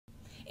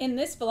In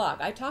this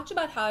vlog, I talked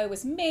about how I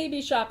was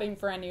maybe shopping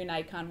for a new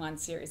Nikon 1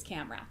 series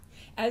camera.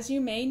 As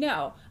you may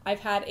know,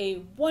 I've had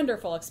a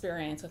wonderful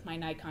experience with my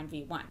Nikon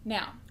V1.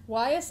 Now,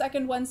 why a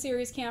second 1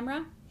 series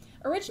camera?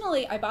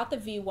 Originally, I bought the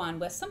V1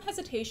 with some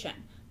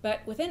hesitation,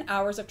 but within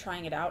hours of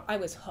trying it out, I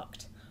was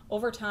hooked.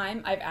 Over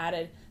time, I've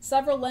added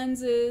several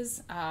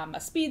lenses, a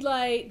speed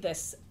light,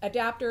 this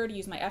adapter to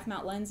use my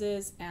f-mount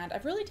lenses, and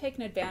I've really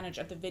taken advantage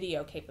of the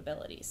video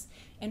capabilities.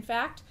 In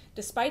fact,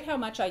 despite how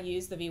much I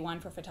use the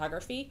V1 for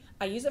photography,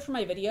 I use it for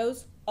my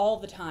videos all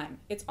the time.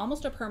 It's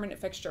almost a permanent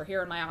fixture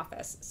here in my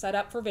office, set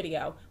up for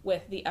video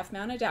with the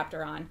f-mount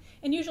adapter on,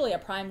 and usually a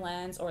prime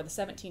lens or the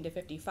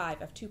 17-55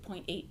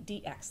 f2.8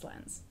 DX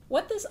lens.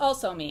 What this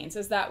also means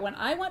is that when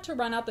I want to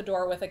run out the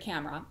door with a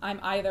camera, I'm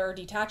either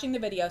detaching the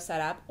video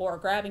setup or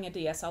grabbing a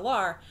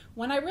DSLR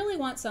when I really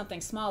want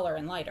something smaller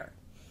and lighter.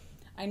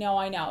 I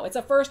know, it's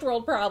a first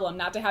world problem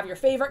not to have your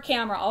favorite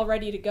camera all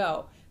ready to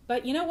go.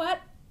 But you know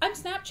what? I'm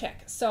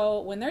SnapChick,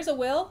 so when there's a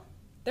will,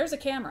 there's a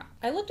camera.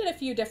 I looked at a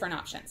few different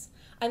options.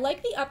 I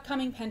like the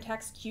upcoming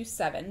Pentax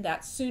Q7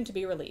 that's soon to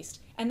be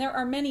released, and there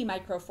are many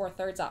micro four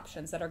thirds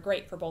options that are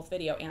great for both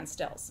video and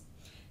stills.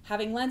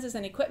 Having lenses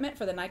and equipment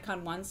for the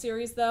Nikon 1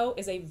 series, though,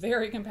 is a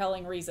very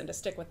compelling reason to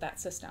stick with that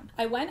system.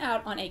 I went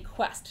out on a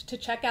quest to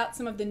check out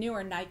some of the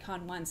newer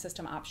Nikon 1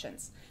 system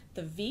options,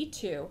 the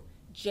V2,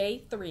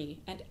 J3,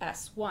 and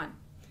S1.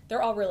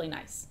 They're all really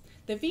nice.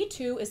 The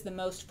V2 is the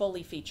most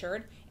fully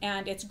featured,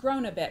 and it's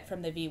grown a bit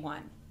from the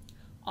V1.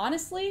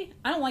 Honestly,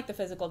 I don't like the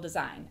physical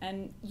design,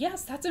 and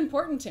yes, that's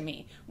important to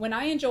me. When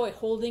I enjoy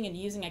holding and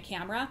using a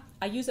camera,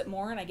 I use it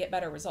more and I get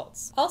better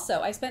results.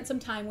 Also, I spent some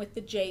time with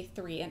the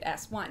J3 and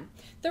S1.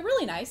 They're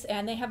really nice,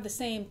 and they have the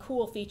same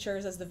cool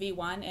features as the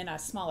V1 in a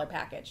smaller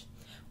package.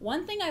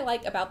 One thing I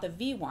like about the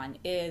V1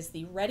 is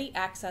the ready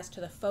access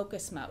to the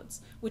focus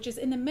modes, which is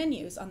in the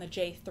menus on the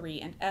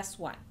J3 and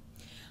S1.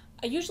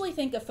 I usually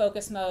think of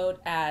focus mode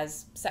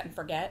as set and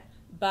forget,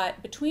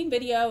 but between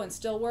video and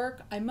still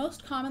work, I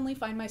most commonly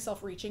find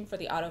myself reaching for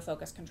the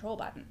autofocus control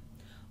button.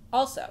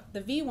 Also,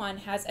 the V1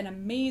 has an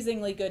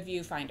amazingly good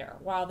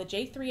viewfinder, while the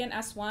J3 and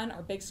S1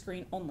 are big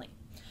screen only.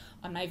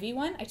 On my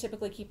V1, I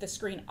typically keep the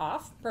screen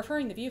off,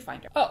 preferring the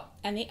viewfinder. Oh,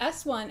 and the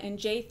S1 and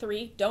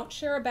J3 don't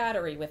share a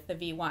battery with the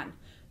V1,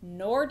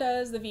 nor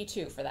does the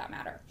V2 for that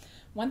matter.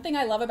 One thing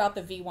I love about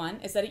the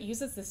V1 is that it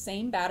uses the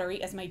same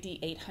battery as my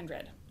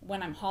D800.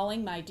 When I'm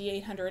hauling my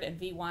D800 and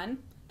V1,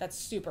 that's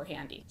super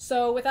handy.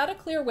 So without a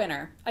clear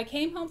winner, I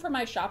came home from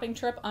my shopping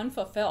trip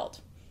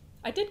unfulfilled.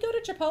 I did go to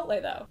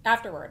Chipotle though.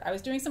 Afterward, I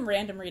was doing some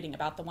random reading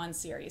about the 1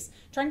 series,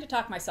 trying to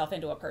talk myself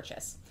into a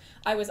purchase.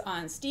 I was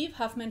on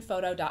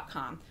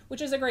stevehuffmanphoto.com,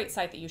 which is a great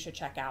site that you should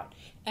check out.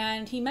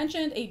 And he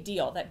mentioned a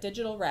deal that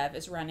Digital Rev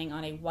is running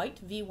on a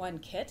white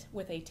V1 kit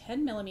with a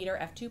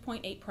 10mm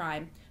f2.8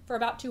 prime for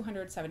about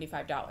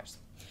 $275.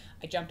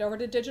 I jumped over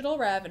to Digital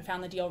Rev and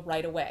found the deal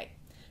right away.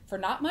 For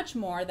not much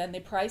more than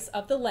the price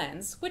of the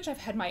lens, which I've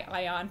had my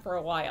eye on for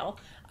a while,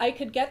 I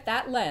could get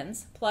that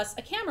lens plus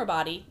a camera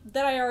body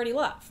that I already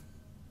love.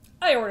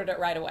 I ordered it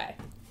right away.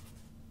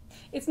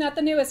 It's not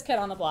the newest kit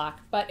on the block,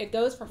 but it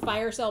goes for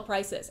fire sale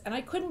prices, and I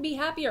couldn't be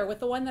happier with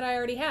the one that I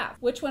already have.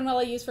 Which one will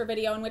I use for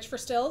video and which for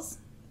stills?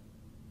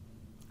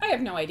 I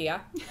have no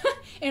idea.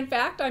 In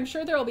fact, I'm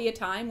sure there will be a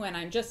time when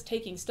I'm just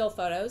taking still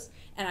photos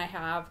and I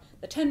have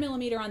the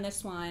 10mm on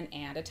this one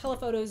and a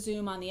telephoto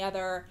zoom on the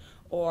other,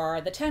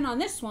 or the 10 on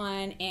this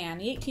one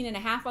and the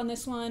 18.5 on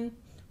this one,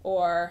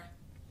 or,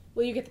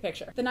 well, you get the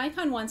picture. The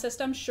Nikon 1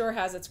 system sure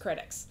has its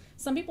critics.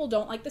 Some people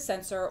don't like the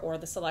sensor or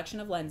the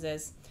selection of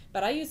lenses,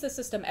 but I use this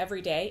system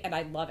every day and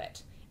I love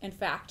it. In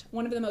fact,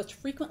 one of the most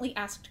frequently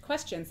asked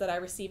questions that I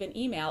receive in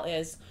email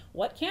is,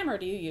 what camera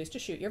do you use to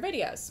shoot your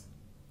videos?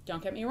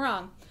 Don't get me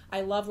wrong,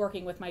 I love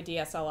working with my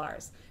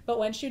DSLRs, but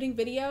when shooting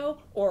video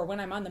or when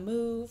I'm on the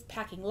move,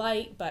 packing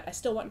light, but I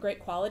still want great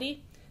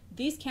quality,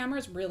 these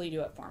cameras really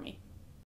do it for me.